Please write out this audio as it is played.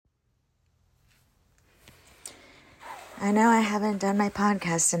I know I haven't done my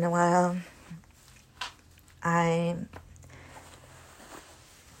podcast in a while. I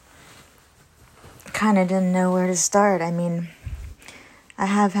kind of didn't know where to start. I mean, I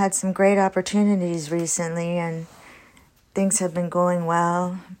have had some great opportunities recently and things have been going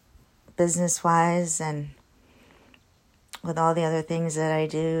well business-wise and with all the other things that I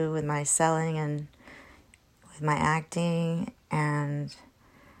do with my selling and with my acting, and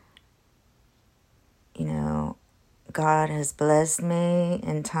God has blessed me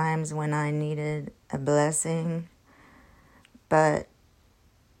in times when I needed a blessing, but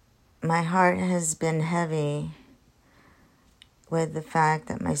my heart has been heavy with the fact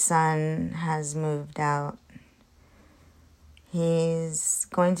that my son has moved out. He's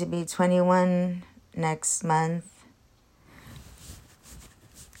going to be 21 next month,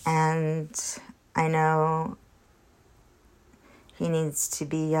 and I know he needs to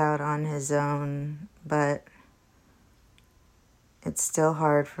be out on his own, but it's still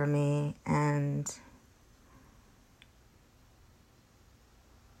hard for me, and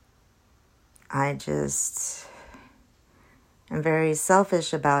I just am very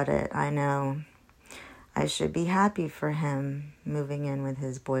selfish about it. I know I should be happy for him moving in with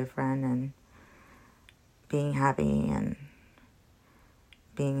his boyfriend and being happy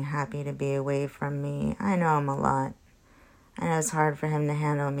to be away from me. I know him a lot. I know it's hard for him to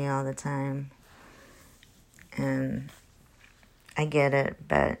handle me all the time, and I get it,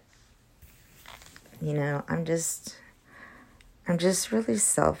 but I'm just really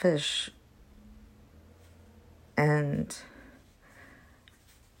selfish, and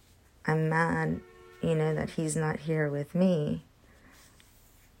I'm mad, that he's not here with me.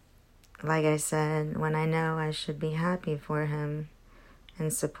 Like I said, when I know I should be happy for him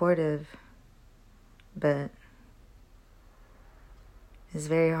and supportive, but it's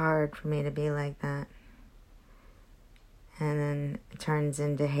very hard for me to be like that. And then it turns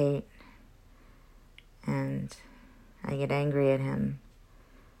into hate, and I get angry at him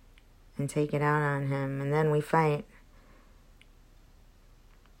and take it out on him, and then we fight.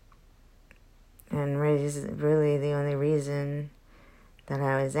 And really the only reason that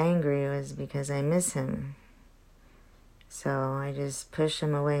I was angry was because I miss him. So I just push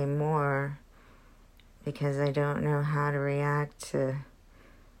him away more because I don't know how to react to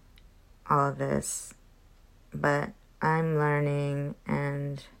all of this. But I'm learning,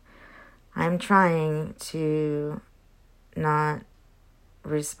 and I'm trying to not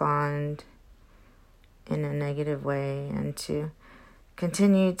respond in a negative way and to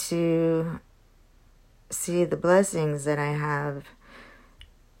continue to see the blessings that I have,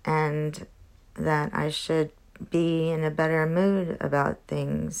 and that I should be in a better mood about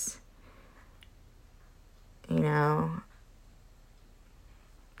things. I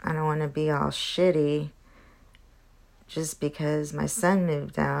don't want to be all shitty just because my son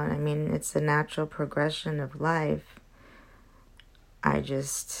moved out. I mean, it's the natural progression of life. I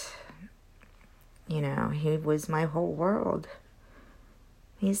just, he was my whole world.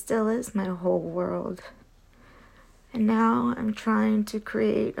 He still is my whole world. And now I'm trying to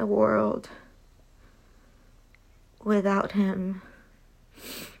create a world without him.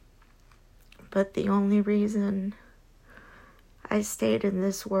 But the only reason I stayed in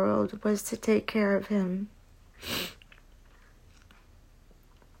this world was to take care of him.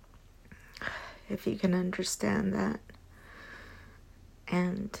 If you can understand that.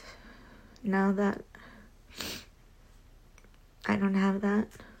 And now that I don't have that,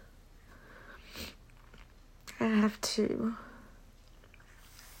 I have to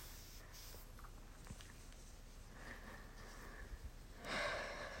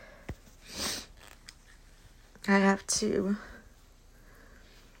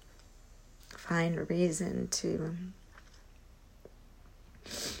find a reason to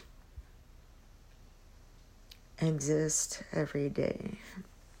exist every day.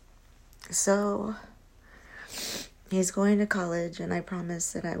 So he's going to college, and I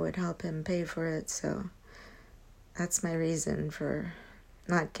promised that I would help him pay for it, so that's my reason for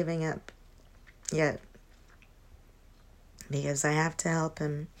not giving up yet, because I have to help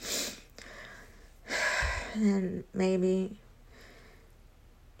him. And maybe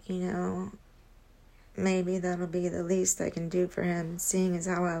that'll be the least I can do for him, seeing as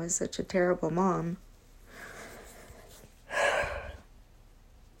how I was such a terrible mom.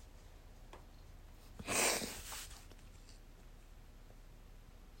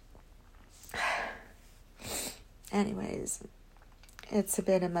 Anyways, it's a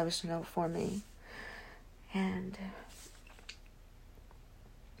bit emotional for me, and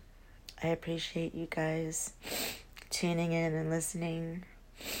I appreciate you guys tuning in and listening.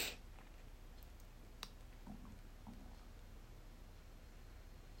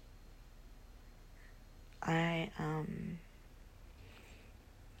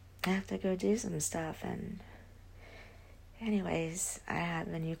 I have to go do some stuff. And anyways, I have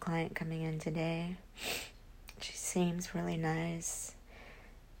a new client coming in today. She seems really nice.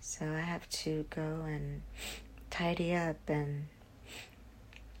 So I have to go and tidy up and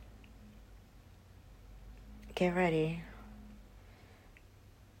get ready.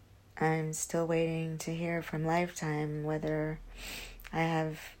 I'm still waiting to hear from Lifetime whether I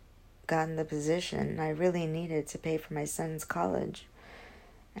have gotten the position I really needed to pay for my son's college.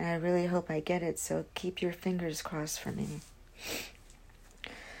 And I really hope I get it, so keep your fingers crossed for me.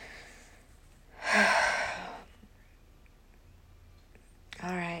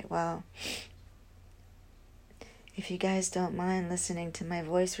 Alright, well, if you guys don't mind listening to my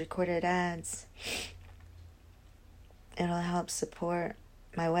voice recorded ads, it'll help support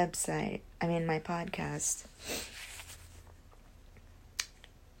my website, my podcast.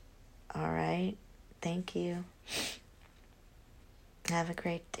 Alright, thank you. Have a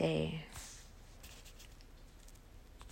great day.